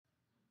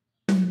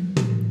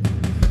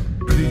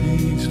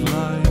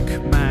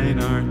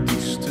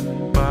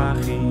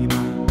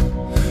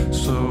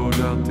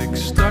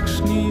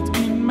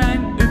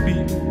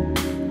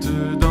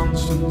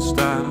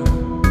ontstaan.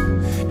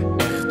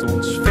 Echt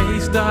ons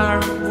feest,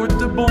 daar wordt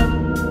de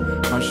bom.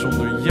 Maar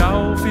zonder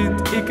jou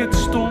vind ik het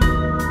stom.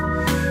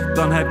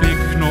 Dan heb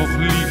ik nog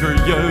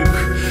liever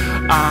jeuk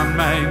aan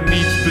mijn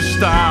niet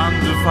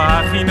bestaande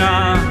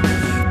vagina.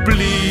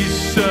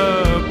 Please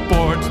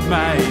support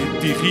mij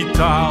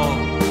digitaal.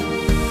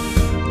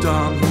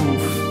 Dan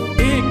hoef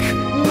ik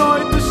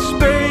nooit te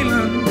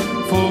spelen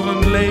voor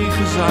een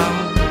lege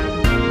zaal.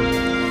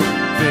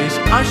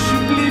 Wees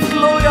alsjeblieft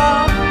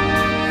loyaal,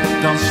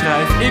 dan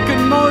schrijf ik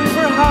een mooi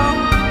verhaal.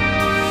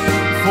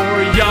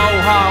 Voor jou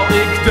haal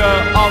ik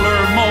de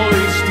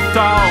allermooiste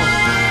taal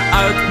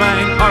uit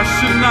mijn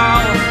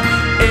arsenaal.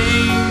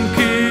 Eén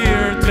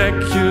keer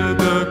trek je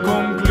de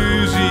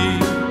conclusie.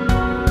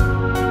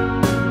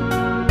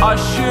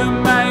 Als je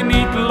mij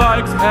niet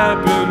liked,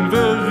 hebben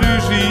we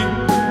ruzie.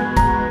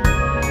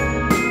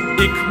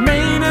 Ik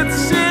meen het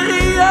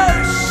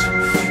serieus,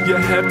 je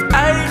hebt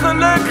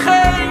eigenlijk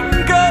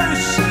geen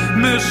keus.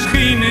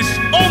 Misschien is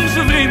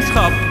onze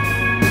vriendschap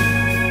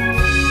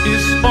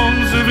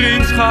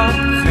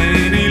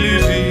geen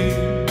illusie.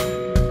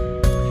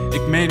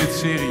 Ik meen het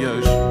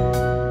serieus.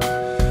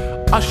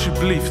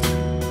 Alsjeblieft,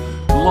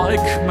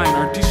 like mijn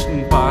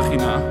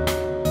artiestenpagina.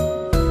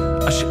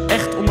 Als je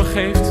echt om me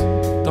geeft,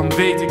 dan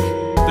weet ik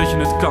dat je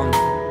het kan.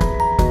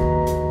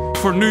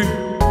 Voor nu,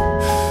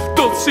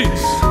 tot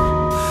ziens.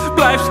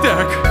 Blijf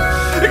sterk,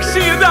 ik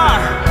zie je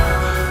daar.